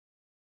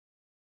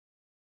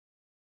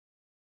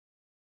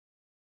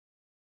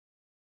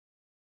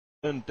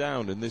burned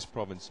down in this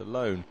province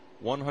alone,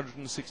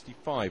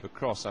 165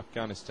 across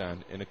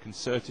Afghanistan in a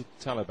concerted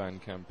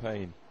Taliban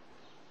campaign.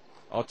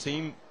 Our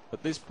team,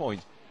 at this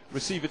point,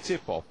 receive a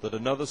tip-off that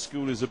another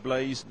school is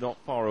ablaze not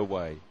far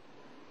away.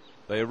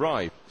 They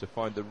arrive to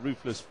find the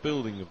roofless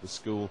building of the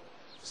school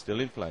still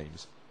in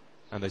flames,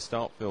 and they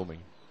start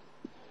filming.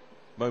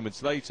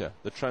 Moments later,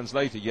 the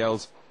translator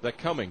yells, "They're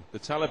coming, the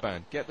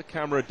Taliban, get the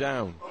camera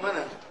down."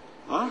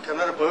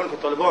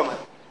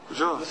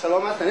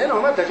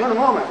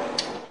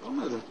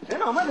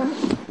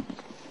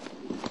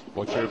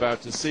 What you're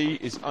about to see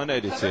is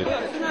unedited.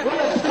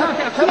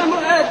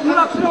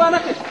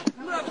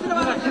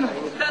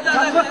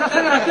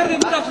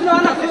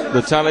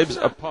 The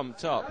Talibs are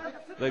pumped up.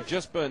 They've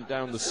just burnt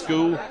down the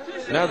school.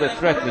 Now they're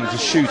threatening to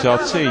shoot our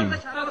team.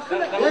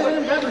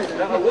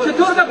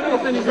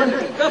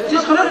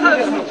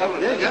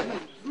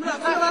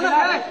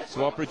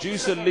 So our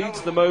producer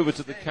leads them over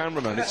to the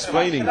cameraman,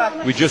 explaining,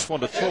 "We just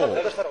want to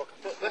talk."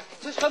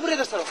 But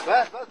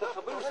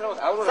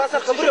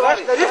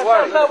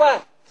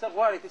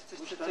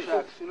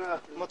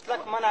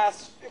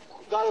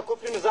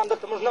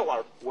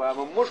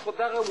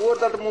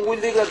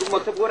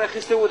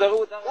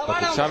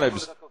the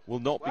Talibs will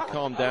not be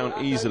calmed down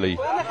easily.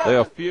 They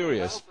are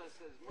furious,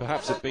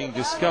 perhaps at being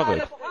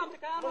discovered.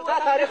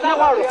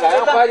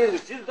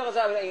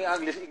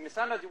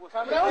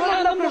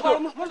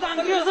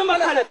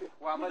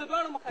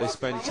 They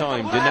spend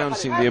time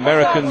denouncing the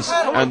Americans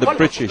and the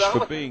British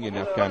for being in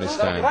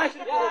Afghanistan.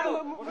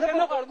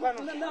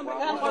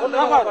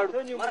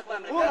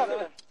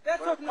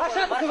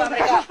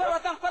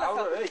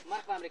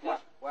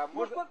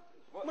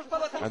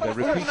 And they're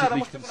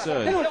repeatedly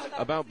concerned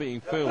about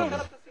being filmed.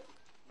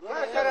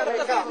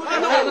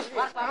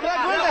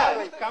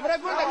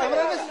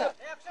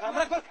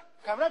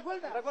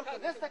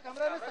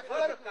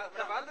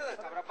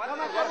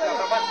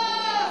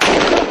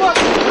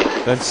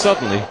 Then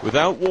suddenly,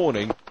 without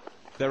warning,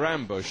 they're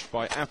ambushed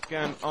by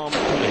Afghan armed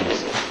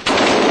police.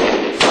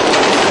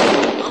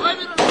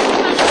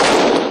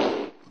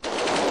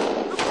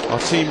 Our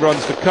team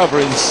runs for cover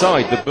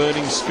inside the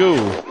burning school.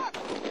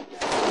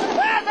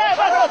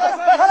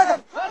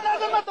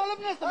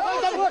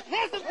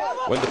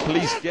 When the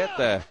police get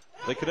there,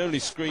 they can only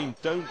scream,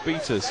 "Don't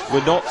beat us,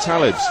 we're not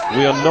Talibs,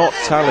 we are not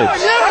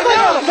Talibs."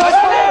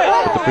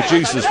 But the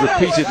producers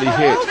repeatedly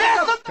hit,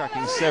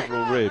 cracking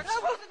several ribs.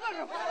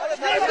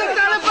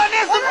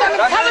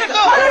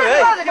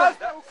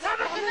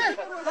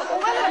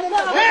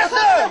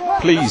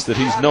 Pleas that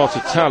he's not a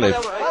Talib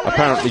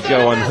apparently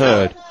go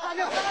unheard.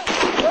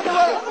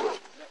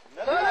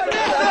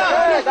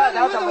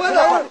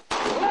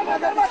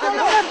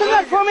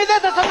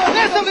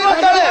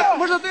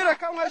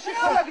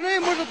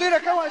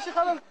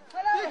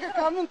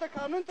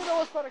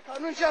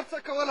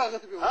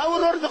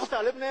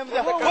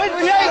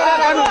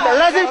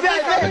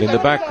 And in the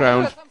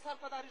background,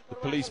 the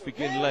police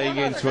begin laying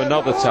into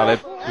another Talib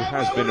who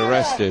has been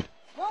arrested.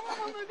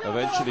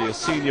 Eventually, a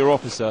senior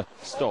officer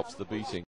stops the beating.